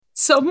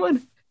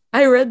Someone,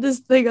 I read this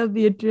thing on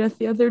the internet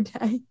the other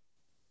day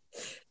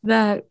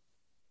that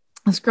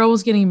this girl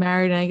was getting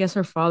married, and I guess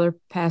her father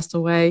passed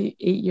away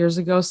 8 years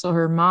ago. So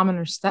her mom and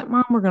her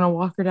stepmom were going to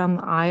walk her down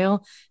the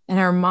aisle, and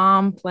her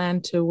mom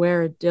planned to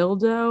wear a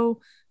dildo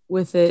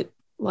with it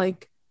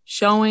like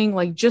showing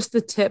like just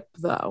the tip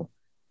though.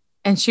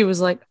 And she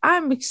was like,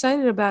 I'm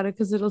excited about it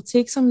because it'll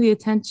take some of the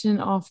attention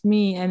off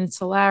me and it's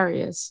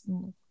hilarious.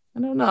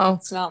 I don't know.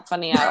 It's not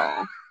funny at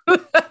all.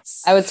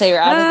 I would say you're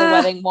out of the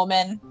wedding,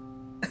 woman.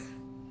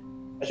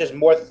 It's just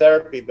more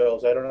therapy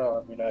bills. I don't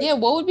know. Yeah,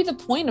 what would be the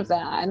point of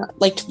that?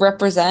 Like to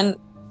represent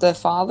the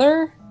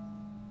father?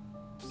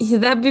 Yeah,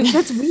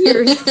 that's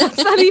weird.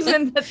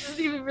 That doesn't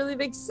even really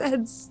make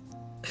sense.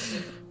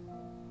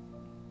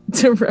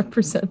 To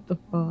represent the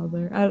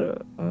father. I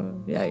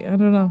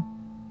don't know.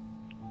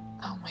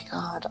 Oh my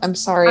god, I'm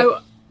sorry.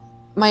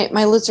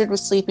 My lizard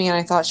was sleeping and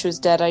I thought she was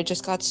dead. I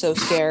just got so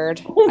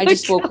scared. I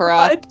just woke her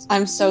up.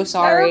 I'm so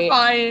sorry.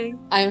 Terrifying.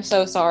 I'm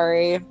so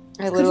sorry.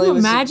 I literally Could you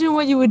imagine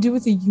what you would do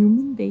with a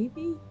human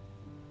baby?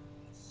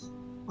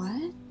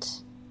 What?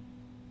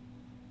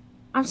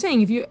 I'm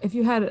saying if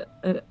you had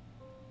a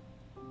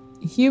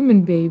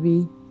human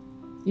baby,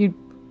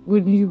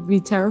 would you be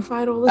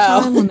terrified all the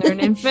time when they're an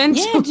infant?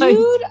 Yeah,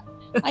 dude.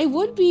 I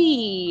would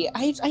be.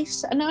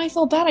 Now I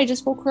feel bad. I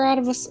just woke her out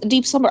of a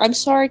deep slumber. I'm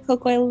sorry,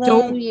 Coco. I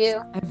love you.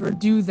 Don't ever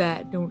do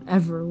that. Don't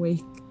ever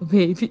wake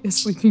a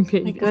sleeping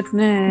baby. My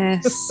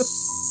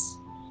goodness.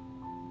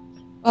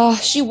 Oh,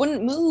 she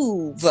wouldn't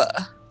move.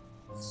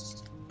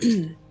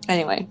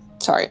 Anyway,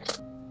 sorry.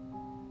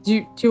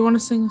 Do you want to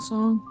sing a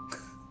song?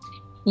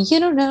 You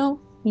don't know.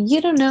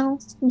 You don't know.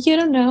 You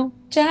don't know,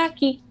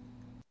 Jackie.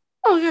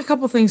 Oh, we got a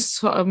couple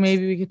things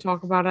maybe we could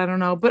talk about. I don't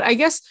know. But I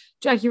guess,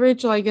 Jackie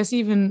Rachel, I guess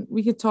even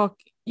we could talk.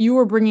 You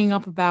were bringing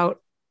up about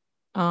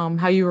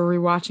how you were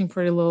rewatching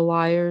Pretty Little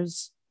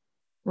Liars,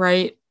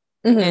 right?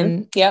 Mm-hmm.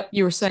 And yep.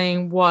 You were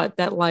saying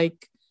that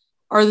like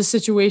are the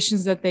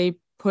situations that they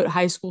put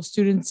high school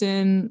students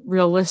in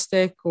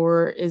realistic,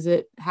 or is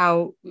it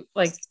how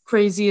like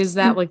crazy is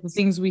that? Like the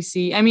things we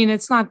see. I mean,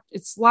 it's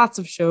lots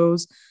of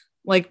shows.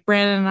 Like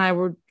Brandon and I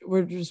were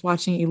just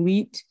watching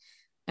Elite.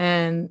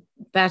 And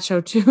that show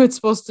too, it's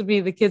supposed to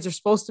be the kids are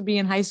supposed to be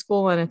in high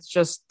school, and it's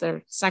just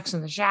their sex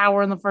in the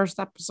shower in the first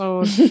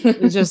episode.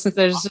 There's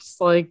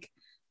just like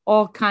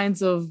all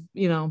kinds of,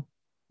 I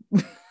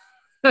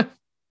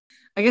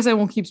guess I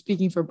won't keep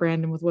speaking for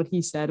Brandon with what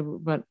he said,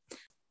 but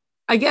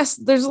I guess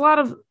there's a lot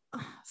of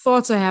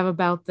thoughts I have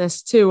about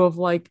this too, of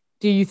like,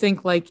 do you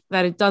think like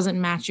that it doesn't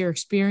match your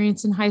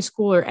experience in high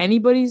school or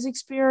anybody's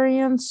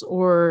experience,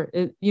 or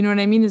you know what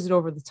I mean? Is it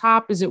over the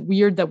top? Is it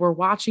weird that we're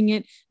watching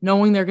it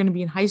knowing they're going to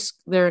be in high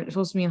school? They're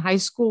supposed to be in high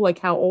school. Like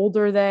how old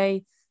are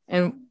they?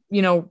 And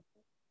when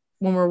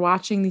we're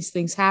watching these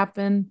things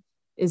happen,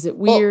 is it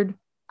weird? Well,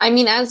 I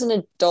mean, as an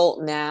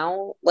adult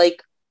now,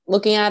 like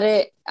looking at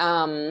it,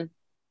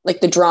 like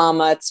the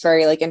drama, it's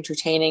very like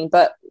entertaining.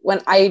 But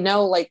when I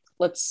know, like,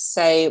 let's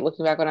say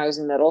looking back when I was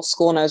in middle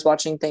school and I was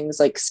watching things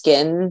like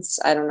Skins,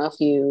 I don't know if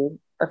you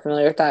are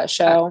familiar with that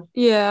show.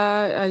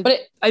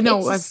 I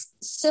know it's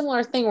a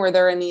similar thing where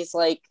they're in these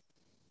like,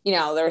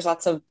 there's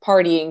lots of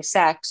partying,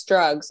 sex,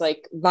 drugs,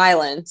 like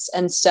violence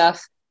and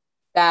stuff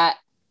that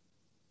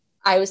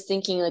I was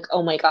thinking like,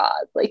 oh my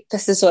God, like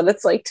this is what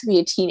it's like to be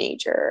a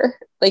teenager.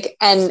 Like,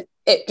 and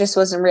it just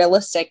wasn't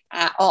realistic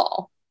at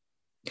all.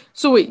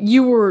 So wait,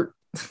 you're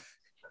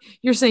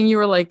saying you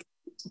were like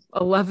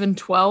 11,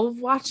 12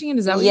 watching it?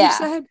 Is that what you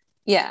said?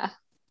 Yeah.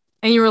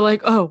 And you were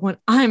like, oh, when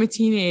I'm a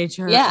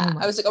teenager. Yeah.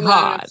 I was like, oh my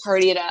God, I'm gonna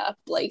party it up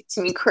like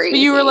to be crazy. But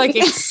you were like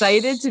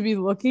excited to be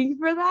looking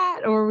for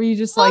that? Or were you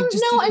just like,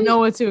 didn't know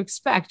what to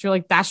expect? You're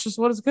like, that's just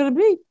what it's going to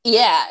be.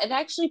 Yeah. It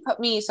actually put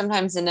me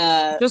sometimes in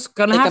just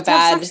going to have to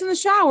have sex in the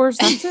showers.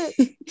 That's it.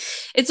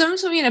 It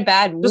sometimes put me in a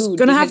bad mood. Just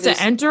going to have to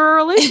enter a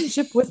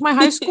relationship with my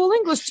high school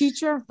English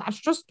teacher. That's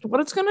just what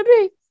it's going to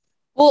be.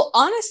 Well,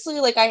 honestly,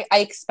 like I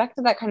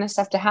expected that kind of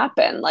stuff to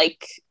happen.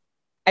 Like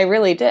I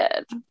really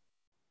did.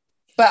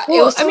 But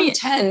it was so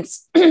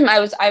intense.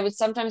 I would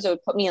sometimes it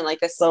would put me in like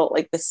this little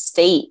like this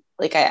state.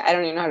 Like I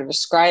don't even know how to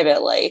describe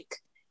it. Like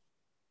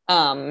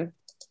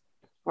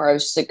where I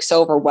was just like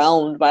so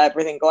overwhelmed by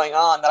everything going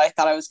on that I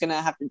thought I was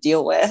gonna have to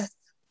deal with.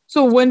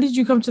 So when did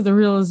you come to the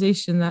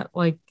realization that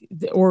like,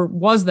 or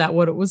was that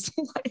what it was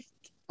like?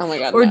 Oh my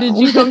God. Or did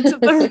you come to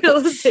the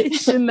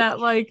realization that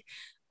like,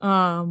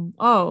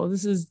 oh,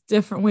 this is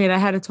different. Wait, I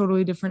had a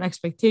totally different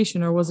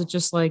expectation. Or was it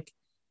just like,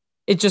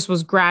 it just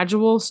was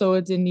gradual, so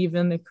it didn't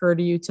even occur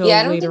to you till later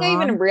on? Yeah, I don't think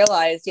I even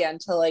realized,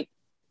 until like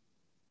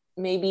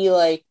maybe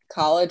like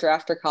college or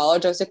after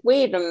college. I was like,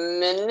 wait a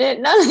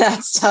minute, none of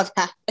that stuff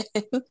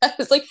happened.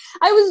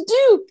 I was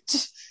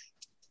duped.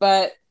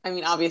 But I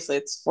mean, obviously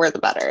it's for the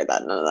better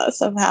that none of that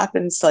stuff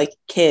happens to like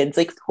kids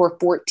like who are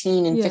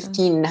 14 and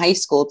 15 in high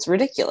school. It's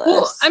ridiculous.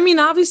 Well, I mean,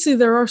 obviously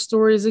there are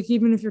stories, like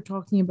even if you're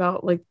talking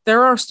about like,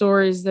 there are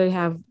stories they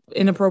have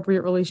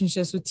inappropriate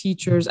relationships with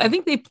teachers. I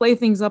think they play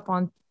things up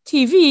on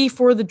TV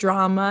for the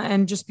drama,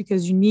 and just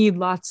because you need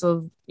lots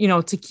of,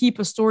 to keep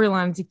a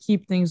storyline, to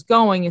keep things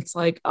going. It's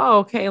like, oh,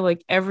 okay,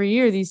 like every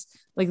year these,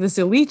 like this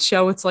elite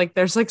show, it's like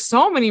there's like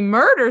so many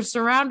murders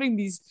surrounding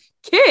these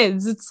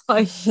kids. It's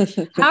like,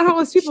 how do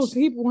those people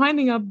keep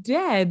winding up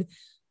dead?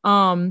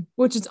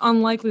 Which is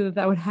unlikely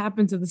that would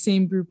happen to the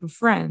same group of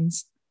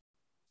friends.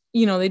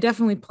 They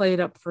definitely play it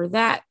up for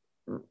that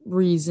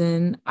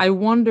reason. I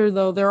wonder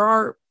though, there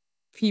are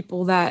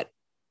people that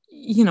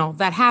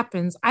that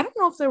happens. I don't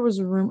know if there was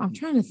a room. I'm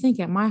trying to think,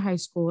 at my high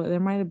school there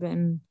might have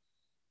been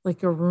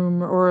like a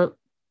rumor, or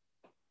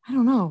I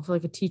don't know if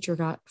like a teacher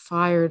got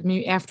fired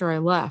maybe after I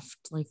left,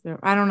 like there,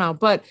 I don't know,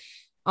 but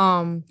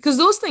because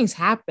those things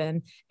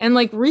happen. And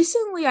like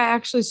recently I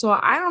actually saw,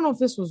 I don't know if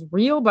this was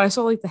real, but I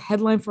saw like the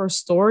headline for a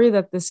story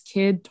that this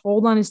kid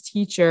told on his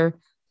teacher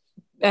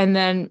and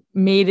then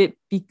made it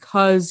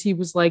because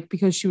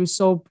because she was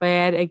so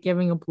bad at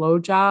giving a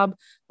blowjob,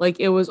 like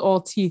it was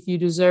all teeth. You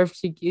deserve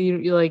to,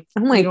 you like,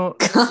 you don't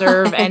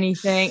deserve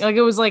anything. Like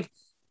it was like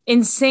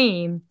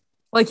insane.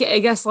 Like I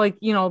guess like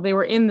they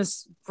were in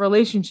this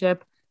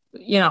relationship,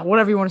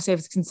 whatever you want to say, if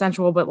it's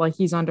consensual, but like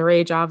he's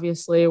underage,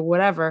 obviously, or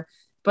whatever.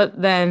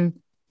 But then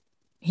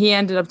he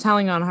ended up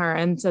telling on her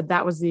and said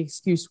that was the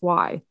excuse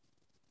why.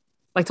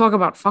 Like, talk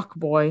about fuck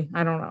boy.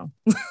 I don't know.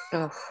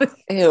 Ugh,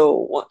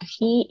 ew.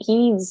 He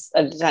needs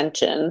a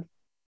detention.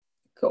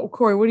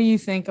 Corey, what do you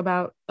think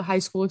about the high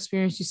school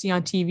experience you see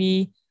on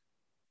TV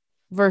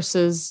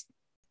versus?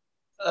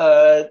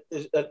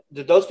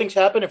 Did those things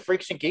happen in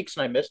Freaks and Geeks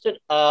and I missed it?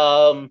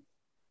 I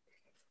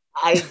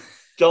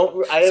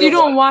don't. So you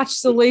don't watch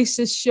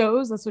Salacious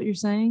shows? That's what you're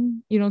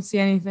saying? You don't see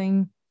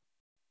anything?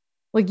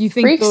 Like you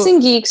think Freaks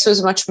and Geeks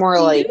was much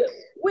more like.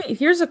 Wait,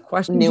 here's a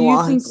question.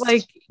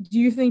 Nuanced. Do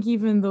you think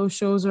even those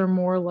shows are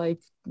more like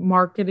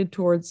marketed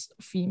towards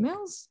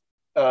females?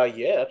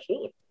 Yeah,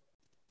 absolutely.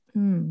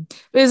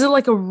 Is it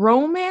like a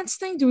romance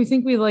thing? Do we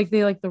think they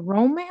like the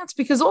romance?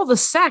 Because all the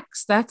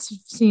sex, that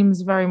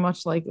seems very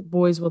much like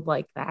boys would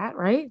like that,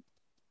 right?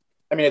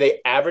 I mean, are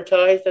they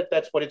advertised that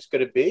that's what it's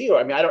going to be? Or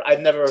I mean, I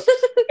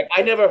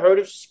never heard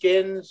of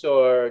Skins,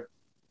 or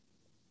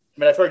I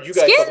mean, I've heard you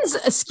guys.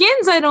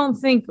 Skins. I don't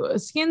think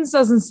Skins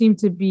doesn't seem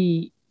to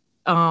be.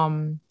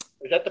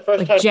 Is that the first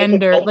like time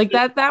gender like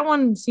that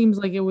one seems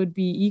like it would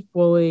be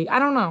equally. I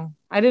don't know,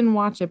 I didn't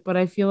watch it, but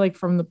I feel like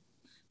from the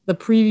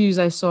previews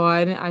I saw,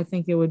 I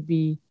think it would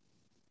be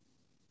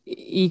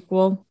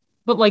equal.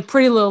 But like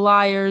Pretty Little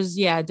Liars,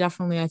 yeah,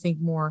 definitely I think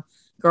more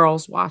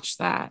girls watch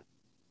that.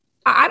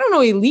 I don't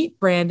know. Elite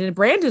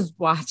Brandon's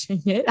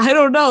watching it. I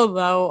don't know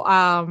though.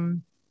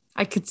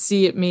 I could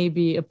see it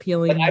maybe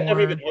appealing. I've never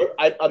even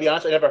heard, I'll be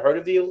honest, I never heard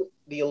of the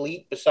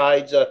Elite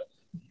besides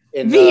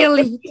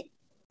Elite.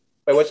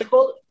 Wait, what's it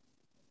called?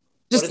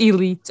 Just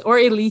Elite or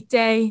Elite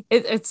Day.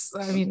 It's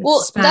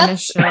it's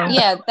Spanish show.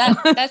 Yeah,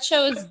 that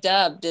show is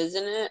dubbed,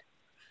 isn't it?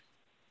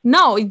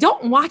 No, you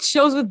don't watch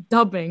shows with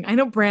dubbing. I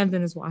know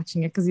Brandon is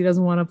watching it because he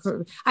doesn't want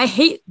to. I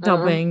hate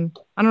dubbing.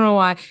 I don't know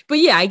why, but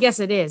yeah, I guess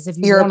it is. If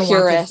you want to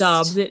watch it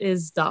dubbed, it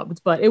is dubbed.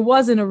 But it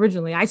wasn't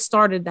originally. I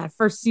started that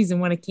first season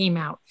when it came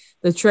out.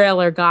 The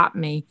trailer got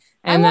me,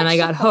 and then I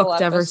got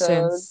hooked ever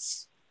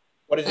since.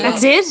 What is it?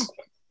 That's it.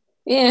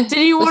 Yeah.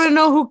 Did you want to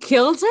know who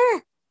killed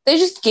her? They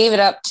just gave it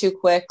up too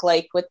quick,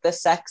 like with the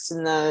sex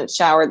in the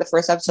shower, the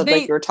first episode,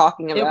 like you were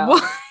talking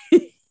about.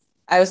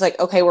 I was like,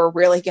 okay, we're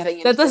really getting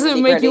into that. Doesn't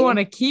make you want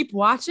to keep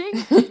watching?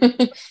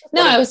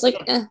 No, I was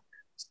like,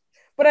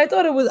 But I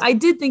thought it was, I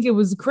did think it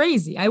was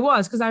crazy. I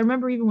was, because I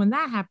remember even when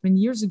that happened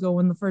years ago,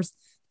 when the first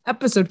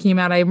episode came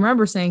out, I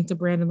remember saying to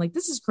Brandon, like,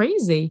 this is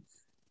crazy.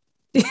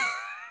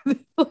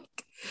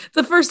 Like,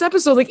 the first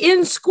episode, like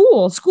in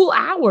school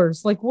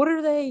hours, like, what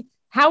are they?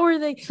 How are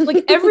they?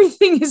 Like,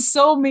 everything is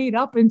so made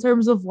up in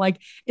terms of like,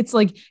 it's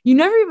like, you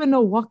never even know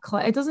what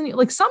class. It doesn't,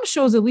 like some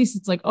shows, at least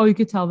it's like, oh, you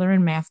could tell they're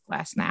in math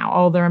class now.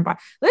 Oh, they're in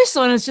this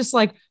one. It's just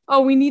like, oh,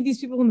 we need these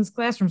people in this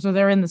classroom. So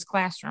they're in this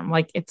classroom.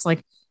 Like, it's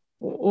like,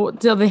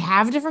 do they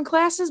have different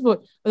classes?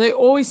 But they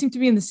always seem to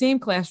be in the same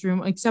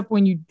classroom, except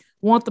when you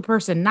want the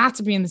person not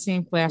to be in the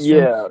same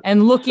classroom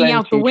and looking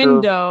out the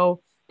window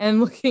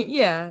and looking.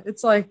 Yeah.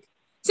 It's like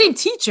same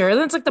teacher. And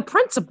then it's like the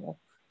principal.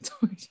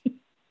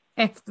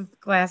 Half the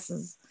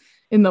classes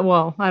in the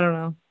I don't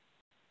know.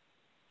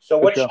 So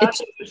what channel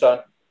is this on?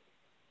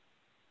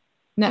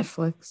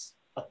 Netflix.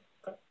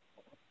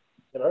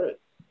 Never heard of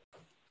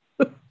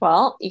it.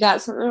 Well, you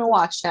got something to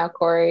watch now,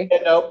 Corey. Yeah,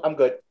 no, I'm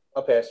good.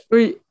 I'll pass.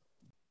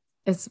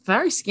 It's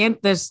very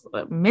scant. There's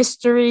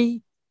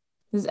mystery.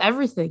 There's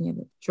everything in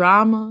it.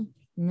 Drama,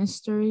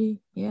 mystery,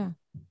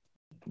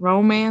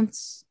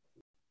 romance.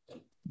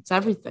 It's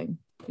everything.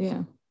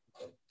 Yeah.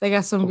 They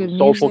got some good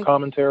social music.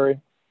 Commentary.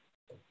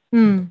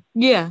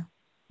 Yeah.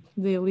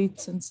 The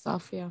elites and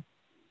stuff, yeah.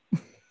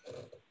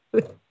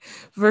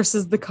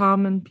 Versus the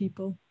common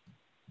people.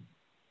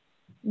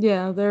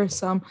 Yeah, there's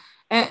some.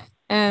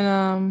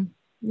 And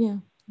yeah.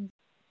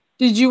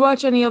 Did you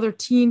watch any other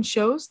teen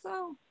shows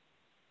though?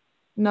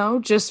 No,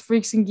 just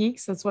Freaks and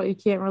Geeks. That's what you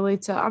can't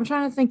relate to. I'm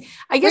trying to think.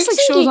 I guess Freaks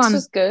like shows and Geeks on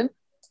was good.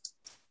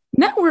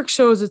 Network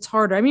shows, it's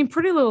harder. I mean,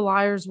 Pretty Little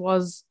Liars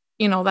was,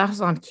 that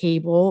was on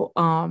cable.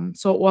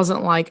 So it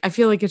wasn't like, I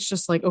feel like it's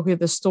just like, okay,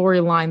 the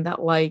storyline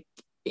that like,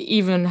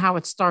 even how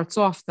it starts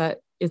off, that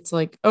it's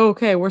like,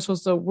 okay,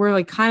 we're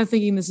like kind of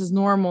thinking this is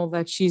normal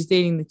that she's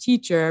dating the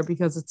teacher,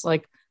 because it's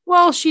like,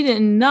 well, she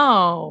didn't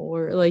know,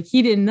 or like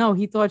he didn't know.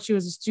 He thought she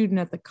was a student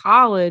at the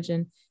college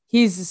and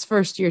he's his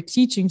first year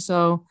teaching.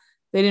 So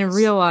they didn't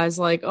realize,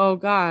 like, oh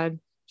God,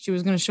 she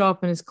was going to show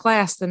up in his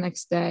class the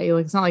next day.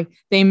 Like, it's not like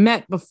they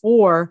met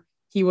before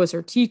he was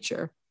her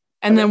teacher.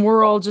 And then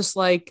we're all just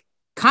like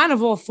kind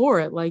of all for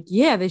it. Like,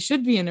 yeah, they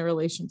should be in a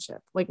relationship.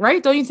 Like,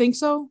 right? Don't you think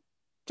so,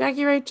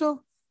 Jackie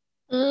Rachel?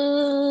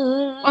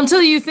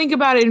 Until you think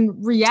about it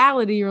in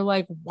reality, you're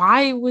like,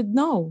 why would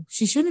no?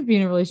 She shouldn't be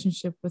in a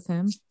relationship with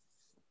him.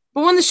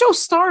 But when the show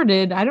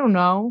started, I don't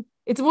know.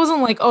 It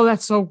wasn't like, oh,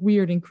 that's so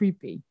weird and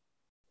creepy.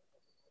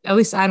 At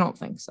least I don't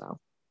think so.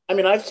 I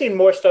mean, I've seen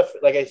more stuff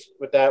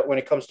with that when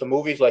it comes to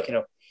movies, like,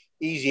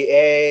 Easy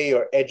A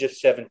or Edge of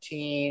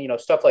 17,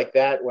 stuff like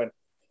that.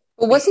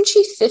 But wasn't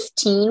she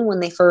 15 when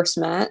they first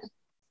met?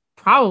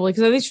 Probably,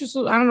 because I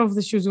think I don't know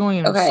if she was going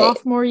in her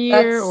sophomore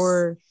year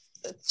or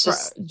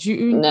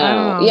June.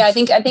 No. Yeah, I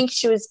think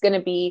she was going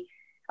to be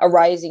a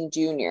rising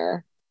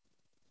junior.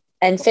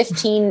 And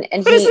 15,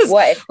 and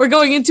what? We're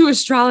going into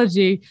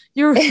astrology.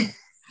 You're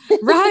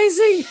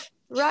rising.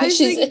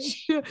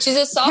 She's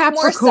a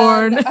sophomore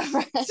Capricorn.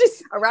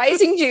 A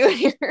rising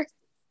junior.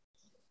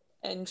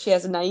 And she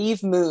has a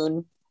naive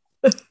moon.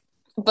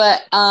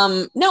 But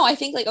no, I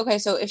think like, okay,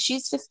 so if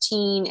she's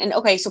 15 and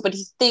but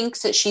he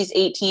thinks that she's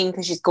 18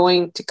 because she's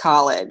going to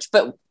college.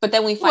 But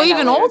then we find out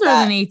even older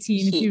than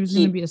 18 if he was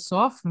going to be a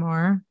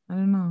sophomore. I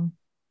don't know.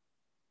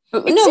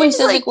 But no, he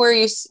says like, what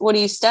are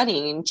you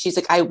studying? And she's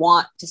like, I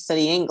want to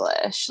study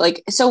English.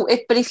 Like, so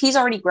if he's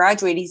already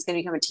graduated, he's going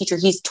to become a teacher.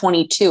 He's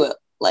 22,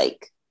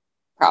 like,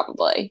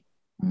 probably.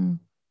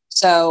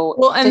 So,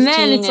 well, and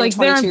then it's like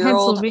they're in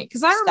Pennsylvania,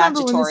 because I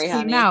remember when this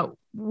came out,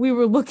 we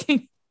were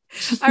looking.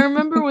 I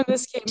remember when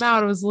this came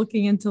out, I was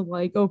looking into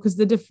like, because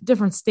the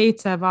different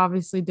states have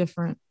obviously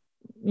different,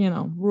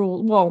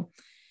 rules. Well,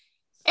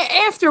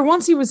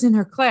 once he was in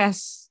her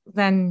class,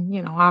 then,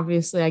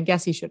 obviously, I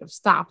guess he should have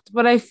stopped.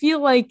 But I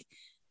feel like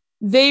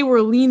they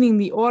were leaning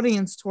the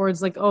audience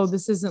towards like, oh,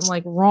 this isn't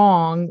like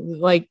wrong.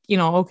 Like,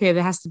 okay,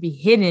 that has to be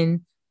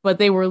hidden. But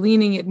they were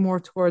leaning it more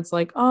towards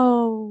like,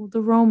 oh,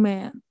 the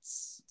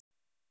romance.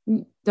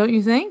 Don't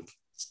you think?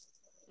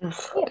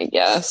 I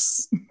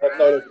guess.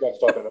 I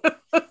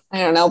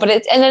don't know. But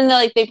and then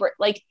like they were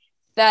like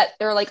that.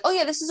 They're like, oh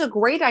yeah, this is a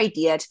great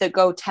idea to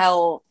go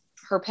tell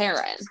her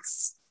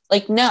parents.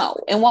 Like, no,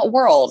 in what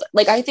world?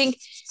 Like, I think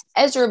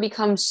Ezra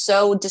becomes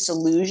so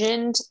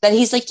disillusioned that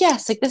he's like,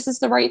 yes, like this is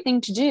the right thing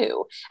to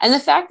do. And the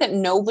fact that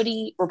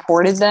nobody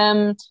reported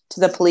them to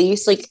the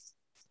police, like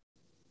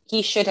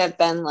he should have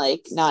been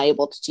like not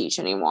able to teach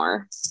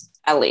anymore,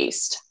 at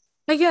least.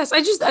 I guess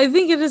I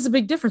think it is a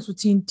big difference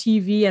between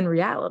TV and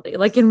reality.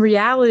 Like in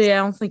reality, I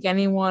don't think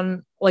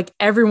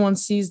everyone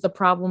sees the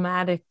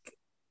problematic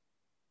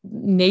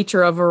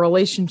nature of a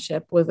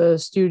relationship with a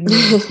student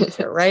and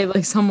teacher, right?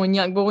 Like someone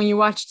young. But when you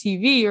watch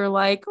TV, you're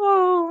like,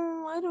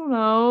 oh, I don't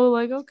know.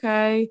 Like,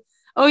 okay.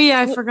 Oh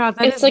yeah, I forgot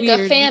that. It's like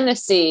weird. A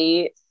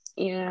fantasy,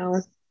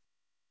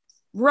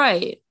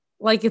 Right.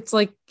 Like it's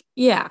like,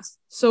 yeah.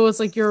 So it's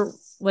like you're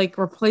like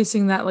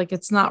replacing that, like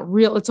it's not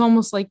real. It's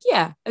almost like,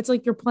 yeah, it's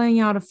like you're playing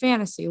out a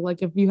fantasy.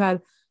 Like if you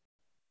had,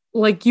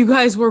 like you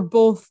guys were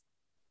both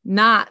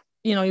not,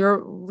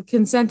 you're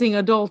consenting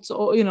adults,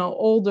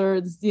 older,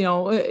 in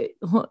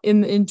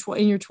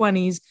your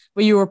 20s,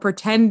 but you were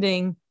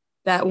pretending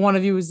that one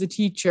of you was the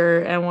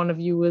teacher and one of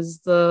you was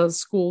the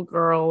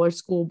schoolgirl or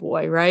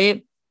schoolboy,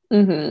 right?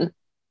 Mm-hmm.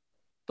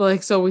 But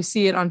like, so we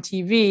see it on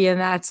TV,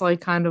 and that's like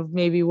kind of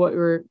maybe what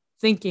we're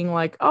thinking,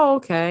 like, oh,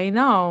 okay,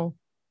 no.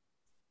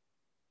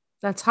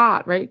 That's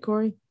hot, right,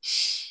 Corey?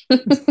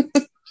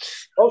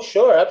 Oh,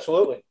 sure,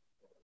 absolutely.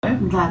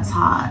 That's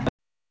hot.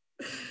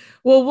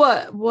 Well,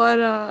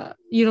 what,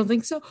 you don't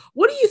think so?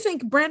 What do you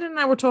think? Brandon and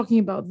I were talking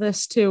about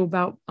this too,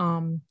 about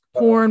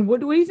porn.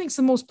 What do you think is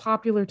the most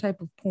popular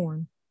type of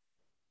porn?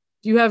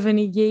 Do you have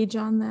any gauge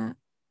on that?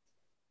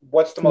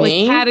 What's the most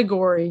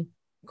category?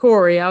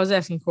 Corey, I was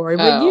asking Corey,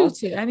 but you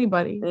too,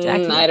 anybody?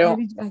 Jackie, I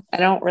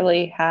don't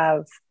really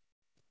have.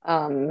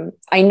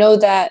 I know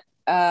that.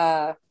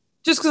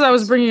 Just because I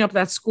was bringing up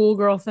that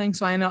schoolgirl thing,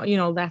 so I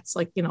know, that's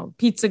like,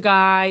 pizza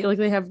guy. Like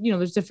they have,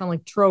 there's different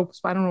like tropes,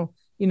 but I don't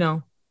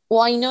know,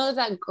 Well, I know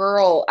that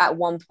girl at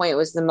one point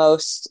was the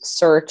most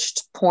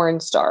searched porn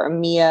star,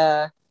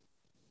 Mia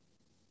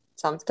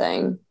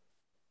something.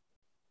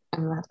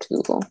 I'm gonna have to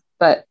Google,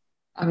 but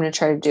I'm gonna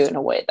try to do it in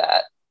a way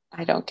that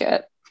I don't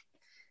get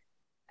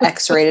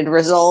X-rated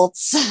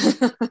results.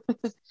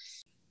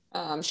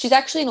 She's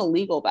actually in a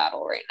legal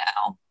battle right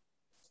now,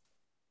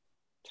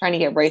 trying to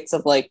get rights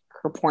of like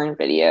her porn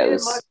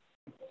videos.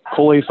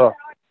 Khalifa.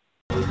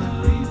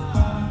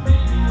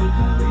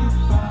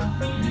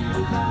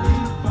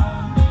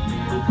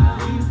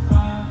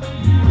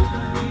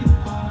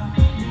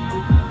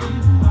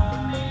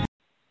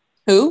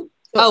 Who?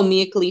 Oh,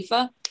 Mia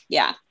Khalifa.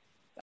 Yeah.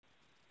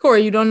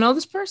 Corey, you don't know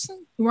this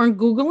person? You weren't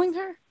Googling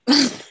her?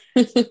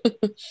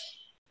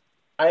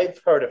 I've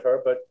heard of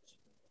her, but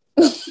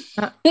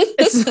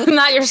It's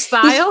not your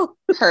style?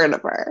 Heard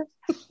of her.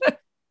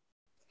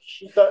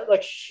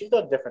 she's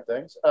done different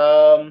things.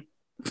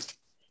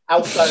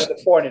 Outside of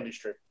the porn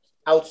industry.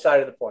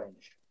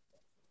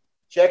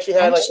 She actually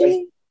had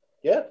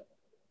yeah.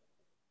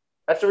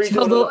 That's the reason.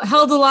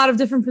 Held a lot of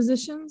different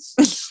positions.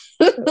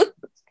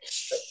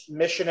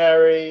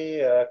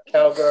 Missionary,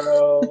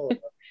 cowgirl,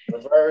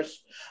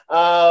 reverse.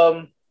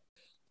 Well,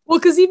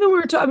 because even we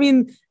were talking, I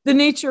mean, the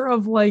nature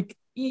of like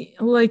I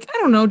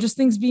don't know, just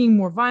things being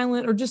more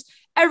violent or just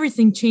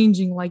everything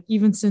changing. Like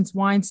even since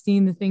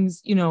Weinstein, the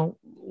things,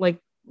 like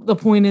the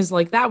point is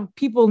like that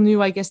people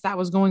knew, I guess that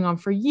was going on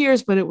for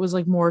years, but it was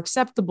like more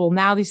acceptable.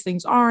 Now these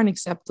things aren't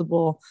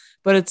acceptable,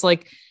 but it's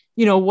like,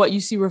 what you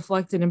see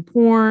reflected in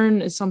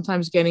porn is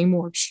sometimes getting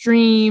more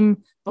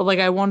extreme. But like,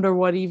 I wonder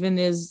what even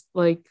is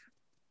like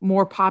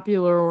more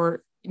popular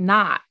or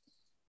not.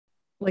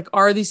 Like,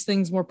 are these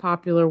things more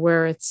popular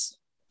where it's,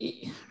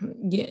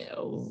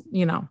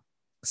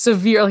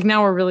 severe? Like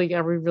now are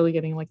we really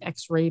getting like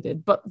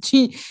X-rated? But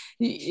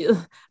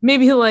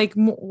maybe like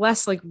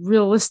less like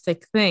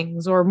realistic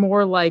things or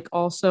more like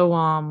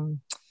also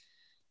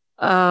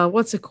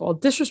what's it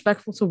called?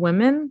 Disrespectful to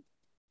women.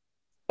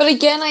 But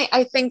again,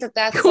 I think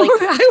that's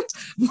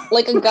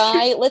like a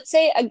guy. Let's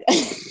say a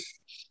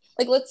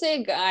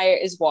guy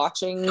is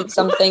watching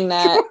something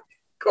that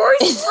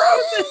Corey's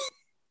frozen.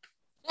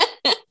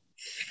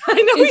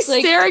 I know he's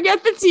like, staring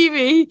at the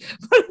TV,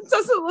 but it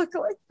doesn't look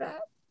like that.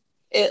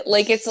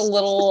 It's a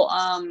little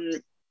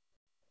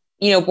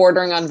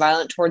bordering on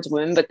violent towards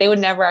women, but they would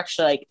never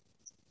actually like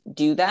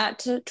do that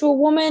to a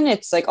woman.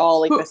 It's like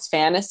all like this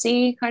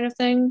fantasy kind of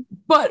thing.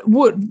 But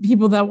would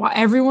people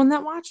everyone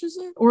that watches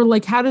it, or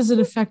like how does it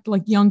affect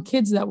like young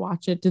kids that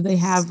watch it? Do they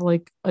have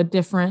like a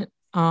different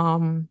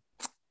do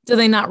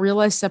they not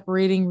realize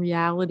separating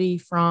reality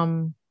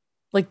from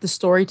like the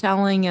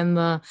storytelling and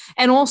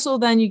also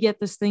then you get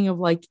this thing of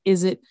like,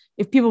 is it,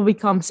 if people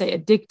become say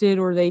addicted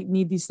or they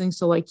need these things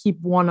to like keep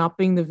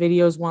one-upping the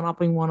videos,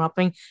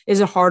 one-upping,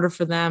 is it harder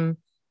for them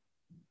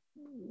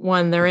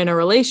when they're in a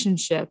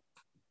relationship?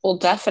 Well,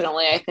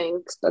 definitely. I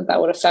think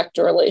that would affect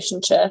a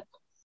relationship,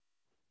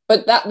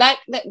 but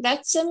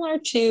that's similar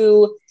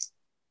to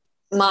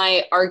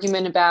my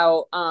argument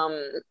about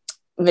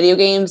video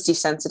games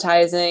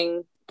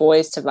desensitizing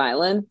boys to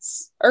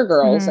violence or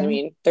girls. I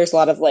mean, there's a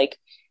lot of like,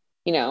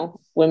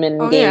 women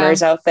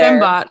gamers out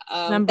there. Fembot.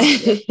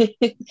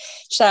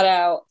 Shout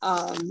out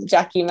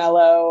Jackie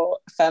Mello,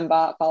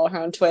 Fembot, follow her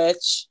on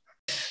Twitch.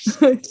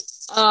 But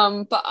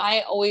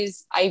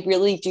I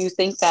really do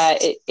think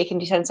that it can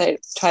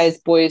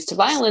desensitize boys to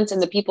violence,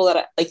 and the people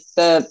that like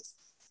the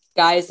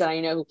guys that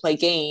I know who play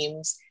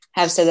games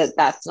have said that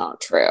that's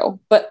not true,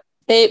 but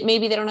they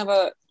don't have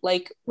a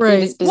like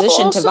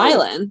predisposition to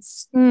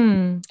violence.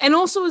 And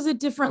also, is it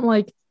different?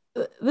 Like,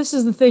 this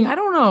is the thing. I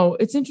don't know.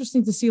 It's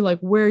interesting to see like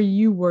where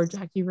you were,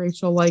 Jackie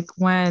Rachel, like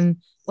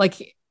when,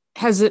 like,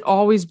 has it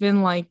always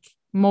been like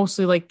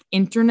mostly like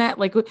internet?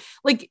 Like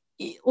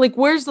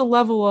where's the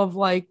level of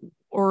like,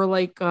 or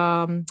like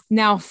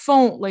now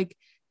phone, like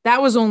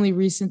that was only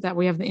recent that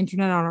we have the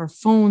internet on our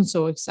phone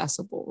so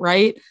accessible,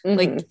 right? Mm-hmm.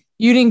 Like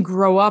you didn't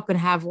grow up and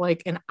have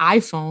like an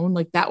iPhone,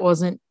 like that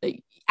wasn't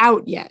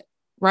out yet,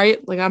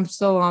 right? Like I'm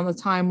still on the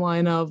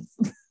timeline of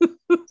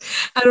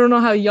I don't know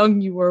how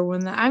young you were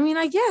when that. I mean,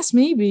 I guess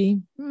maybe.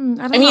 I don't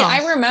know.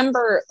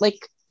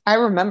 I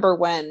remember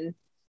when,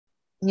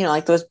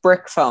 like those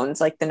brick phones,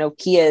 like the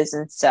Nokias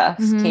and stuff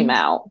came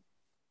out.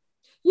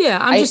 Yeah,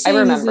 I'm just saying, I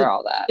remember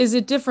all that. Is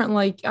it different?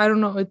 Like, I don't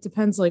know. It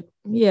depends. Like,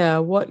 yeah,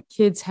 what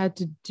kids had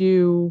to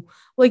do.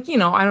 Like,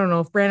 I don't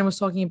know if Brandon was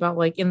talking about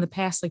like in the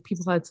past, like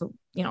people had to,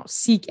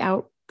 seek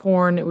out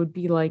porn. It would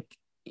be like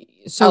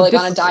so like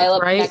on a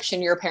dial-up connection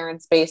in your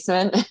parents'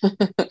 basement.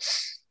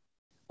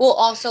 Well,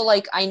 also,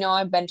 like, I know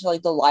I've been to,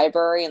 like, the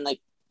library and,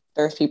 like,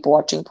 there's people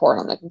watching porn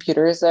on the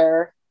computers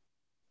there.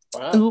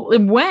 Wow.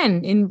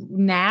 When?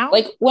 Now?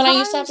 Like, when I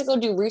used to have to go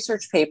do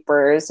research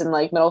papers in,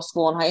 like, middle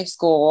school and high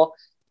school,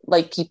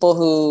 like, people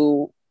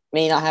who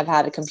may not have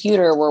had a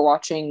computer were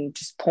watching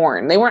just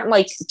porn. They weren't,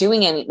 like, they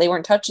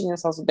weren't touching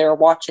themselves, but they were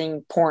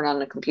watching porn on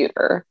a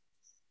computer.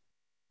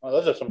 Oh,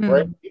 those are some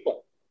brave people.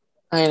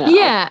 I know.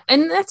 Yeah,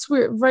 and that's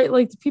weird, right?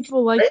 Like,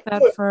 people like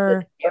that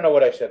for I don't know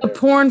what I said there.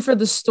 Porn for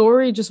the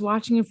story, just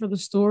watching it for the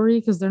story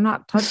because they're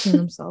not touching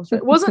themselves.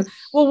 Right?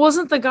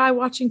 Wasn't the guy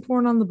watching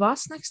porn on the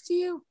bus next to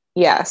you?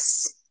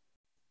 Yes,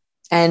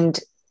 and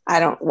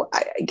I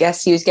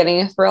guess he was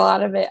getting a thrill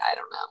out of it. I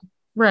don't know.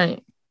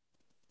 Right.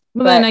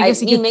 Well, then I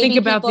guess you can think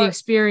about the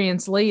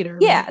experience later.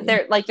 Yeah,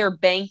 maybe. They're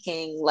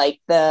banking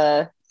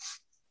they're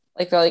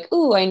like,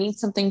 ooh, I need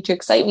something to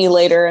excite me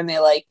later, and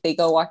they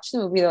go watch the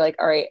movie. They're like,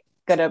 all right,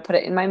 gotta put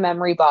it in my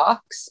memory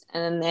box,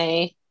 and then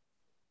they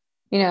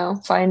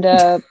find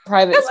a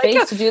private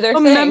space to do their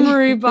thing.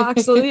 Memory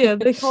box. So yeah,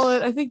 they call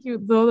it, I think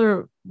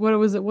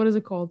what is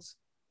it called?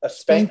 A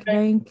spank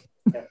bank.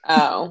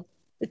 Oh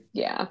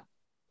yeah.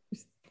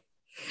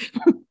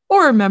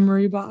 or a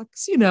memory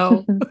box, you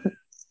know.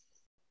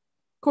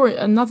 Corey,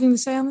 nothing to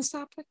say on this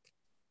topic?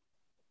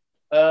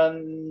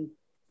 No.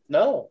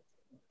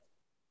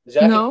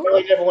 Jackie No?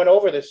 probably never went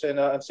over this in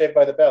on Saved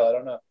by the Bell. I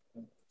don't know.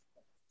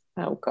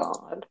 Oh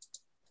God.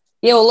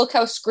 Yeah, well, look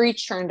how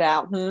Screech turned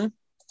out.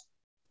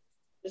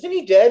 Isn't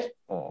he dead?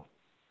 Oh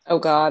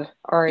God.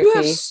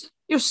 R.I.P.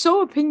 You're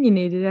so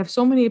opinionated. You have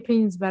so many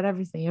opinions about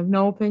everything. You have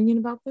no opinion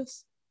about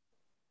this?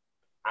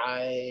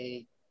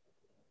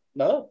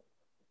 No.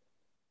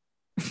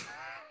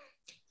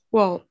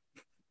 Well,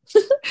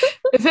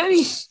 if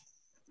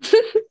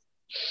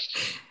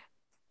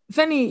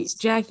any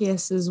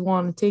jackasses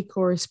want to take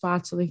Corey's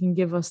spot so they can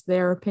give us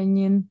their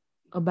opinion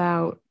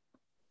about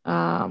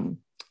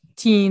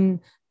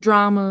teen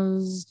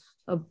dramas,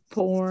 of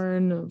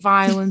porn,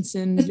 violence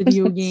in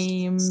video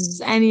games,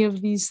 any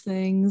of these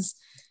things,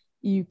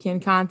 you can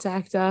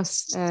contact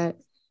us at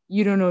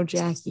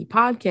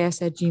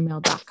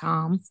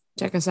youdon'tknow.Jackie@gmail.com.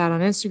 Check us out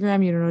on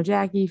Instagram, You Don't Know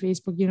Jackie,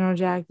 Facebook, You Don't Know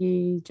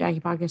Jackie, Jackie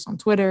Podcast on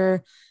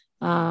Twitter,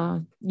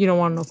 You Don't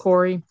Want to Know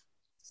Corey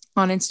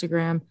on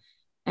Instagram.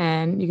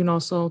 And you can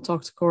also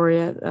talk to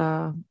Corey at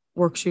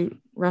Workshoot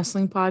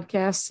Wrestling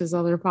Podcast, his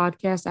other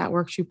podcast at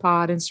Workshoot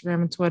Pod,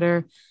 Instagram and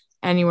Twitter,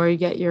 anywhere you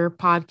get your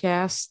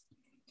podcast.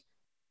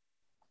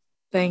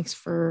 Thanks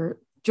for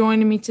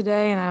joining me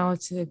today. And I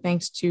would say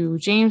thanks to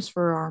James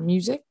for our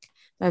music.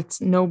 That's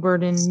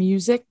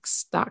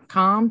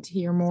noburdenmusics.com to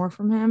hear more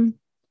from him.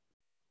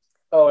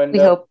 Oh, and we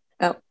hope.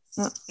 By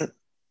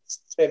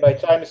the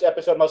time this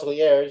episode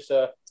mostly airs,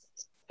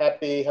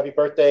 happy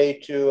birthday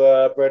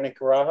to Brandon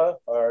Caraja,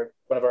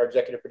 one of our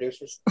executive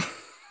producers.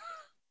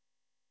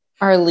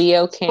 Our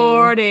Leo King.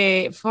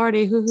 40.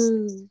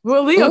 Hoo-hoo.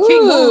 Well, Leo King.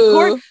 Oh,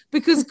 Corey,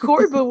 because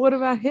Corey, but what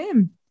about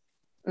him?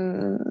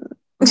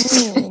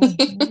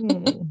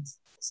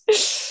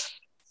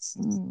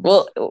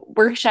 Well,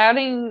 we're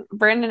shouting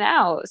Brandon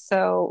out,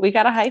 so we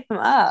gotta hype him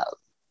up.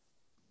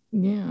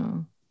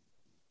 Yeah.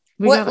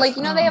 They have like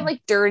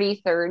Dirty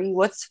 30.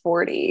 What's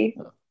 40?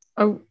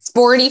 Oh,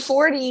 Sporty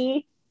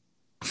 40.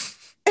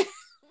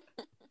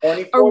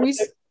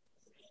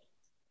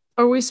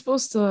 Are we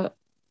supposed to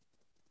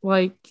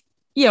like?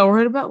 Yeah, we're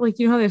right about like,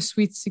 you know how they have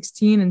Sweet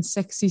 16 and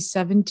Sexy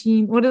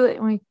 17. What are they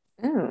like?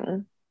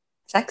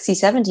 Sexy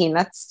 17.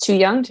 That's too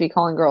young to be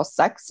calling girls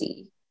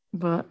sexy.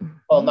 But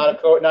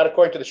not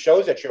according to the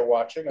shows that you're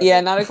watching.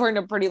 Not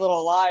according to Pretty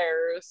Little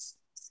Liars.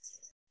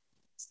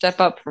 Step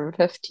up from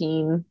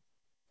 15.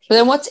 But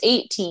then what's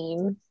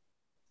 18?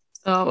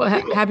 Oh,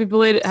 happy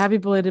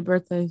belated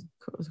birthday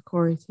to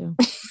Corey too.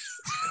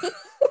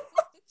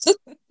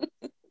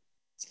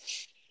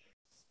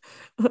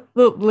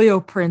 Leo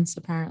Prince,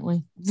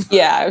 apparently.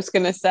 Yeah, I was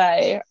gonna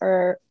say,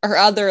 or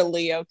other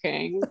Leo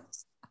King.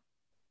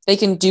 They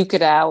can duke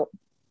it out.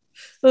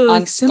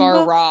 On Simba,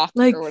 Scar Rock,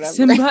 like or whatever.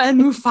 Simba and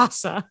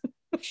Mufasa,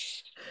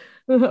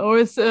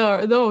 or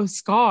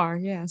Scar,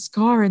 yeah,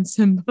 Scar and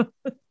Simba.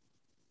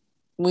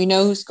 We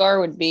know who Scar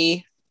would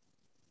be.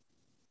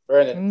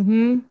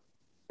 Brandon.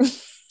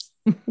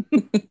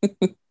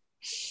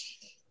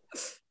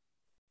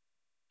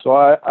 So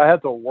I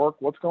had to work.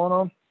 What's going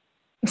on?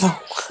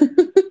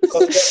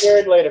 We'll get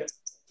married later.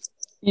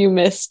 You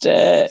missed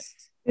it.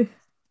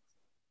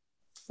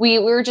 We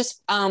were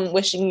just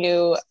wishing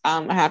you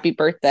a happy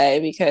birthday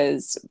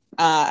because,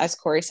 as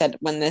Corey said,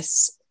 when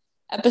this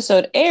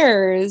episode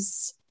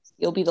airs,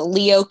 you'll be the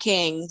Leo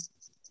King.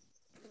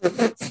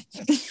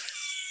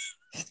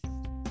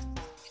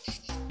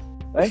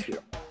 Thank you.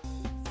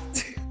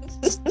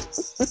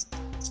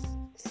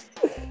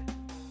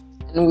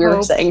 And we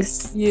were saying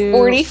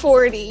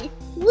 40-40.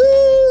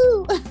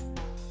 Woo! I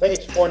think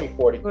it's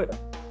 40-40.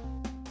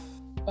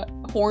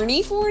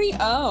 Horny 40?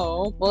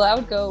 Oh, well, that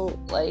would go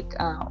like,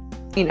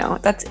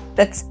 that's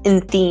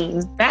in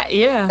theme.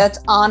 That's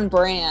on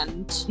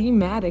brand.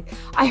 Thematic.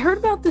 I heard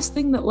about this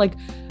thing that like,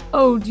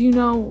 oh, do you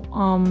know,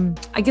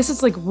 I guess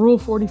it's like Rule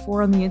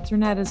 44 on the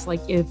internet is like,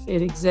 if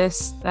it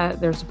exists,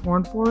 that there's a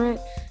porn for it.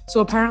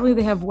 So apparently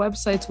they have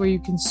websites where you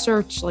can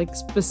search like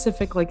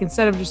specific, like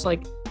instead of just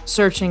like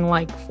searching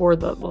like for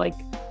the like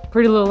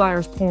Pretty Little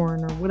Liars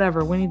porn or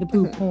whatever, Winnie the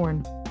Pooh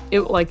porn.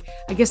 It like,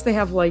 I guess they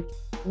have like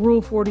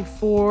Rule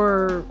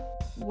 44,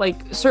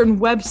 like certain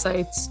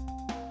websites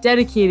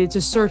dedicated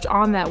to search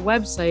on that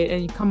website,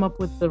 and you come up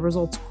with the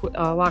results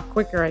a lot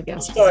quicker, I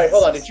guess. Sorry,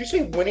 hold on. Did you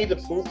say Winnie the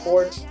Pooh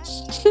porn?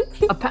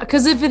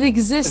 Because if it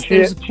exists,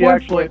 there's a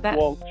porn for it.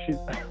 Well, she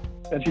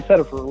said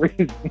it for a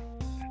reason.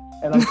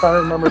 And I'm trying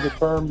to remember the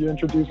term you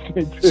introduced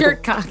me to.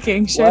 Shirt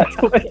cocking.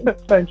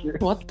 Thank you.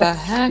 What the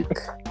heck?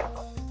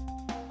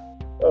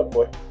 Oh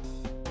boy.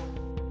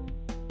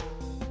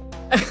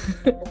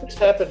 What's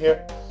happened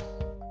here?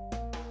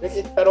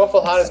 It got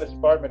awful hot in this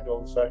apartment all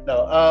of a sudden.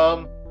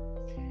 No.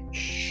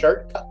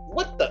 Shirt.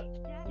 What the?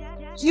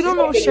 You don't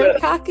know what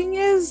shirt cocking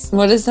is?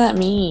 What does that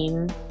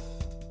mean?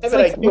 I have an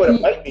idea what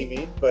it might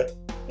be, but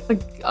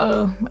like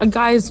a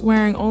guy's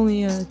wearing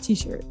only a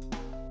t-shirt.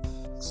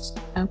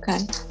 Okay.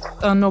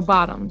 No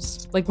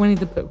bottoms, like Winnie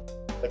the Pooh.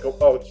 Like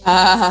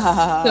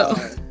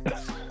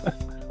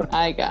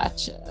I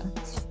gotcha.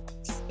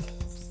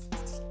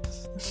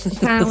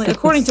 Apparently,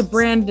 according to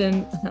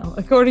Brandon, no,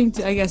 according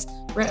to, I guess,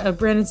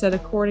 Brandon said,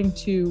 according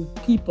to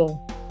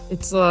people,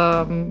 it's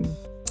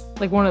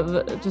like one of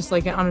the, just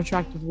like an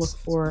unattractive look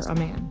for a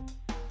man.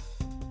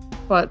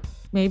 But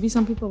maybe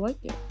some people like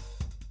it.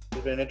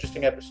 It's been an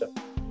interesting episode.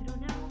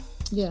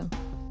 Yeah.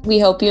 We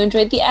hope you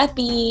enjoyed the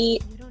epi.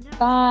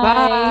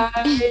 Bye.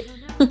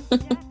 Bye.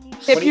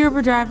 Tip your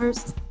Uber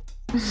drivers.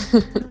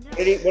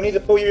 Winnie the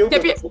Pooh, you.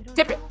 Tip it.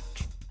 Tip it.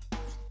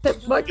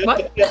 Tip, what?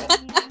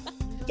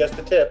 Just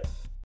a tip.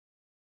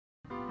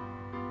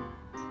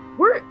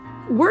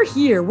 We're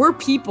here. We're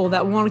people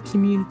that want to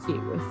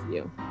communicate with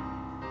you.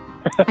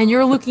 And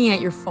you're looking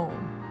at your phone.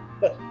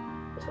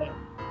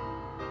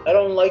 I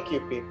don't like you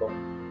people.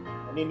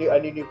 I need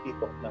new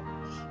people. No.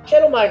 I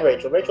don't mind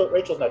Rachel.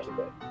 Rachel's not too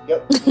bad.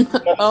 Yep.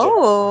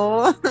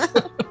 Oh.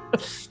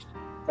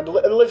 And the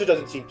lizard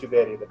doesn't seem too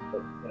bad either.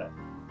 But, you know.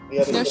 The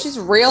other She's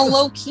real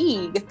low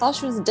key. I thought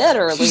she was dead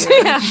earlier.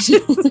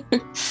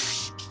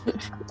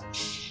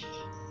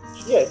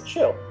 Yeah,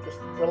 chill. Just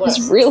relax.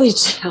 It's really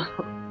chill.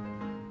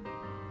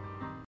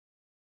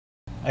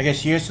 I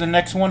guess here's to the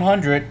next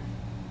 100.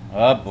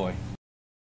 Oh boy.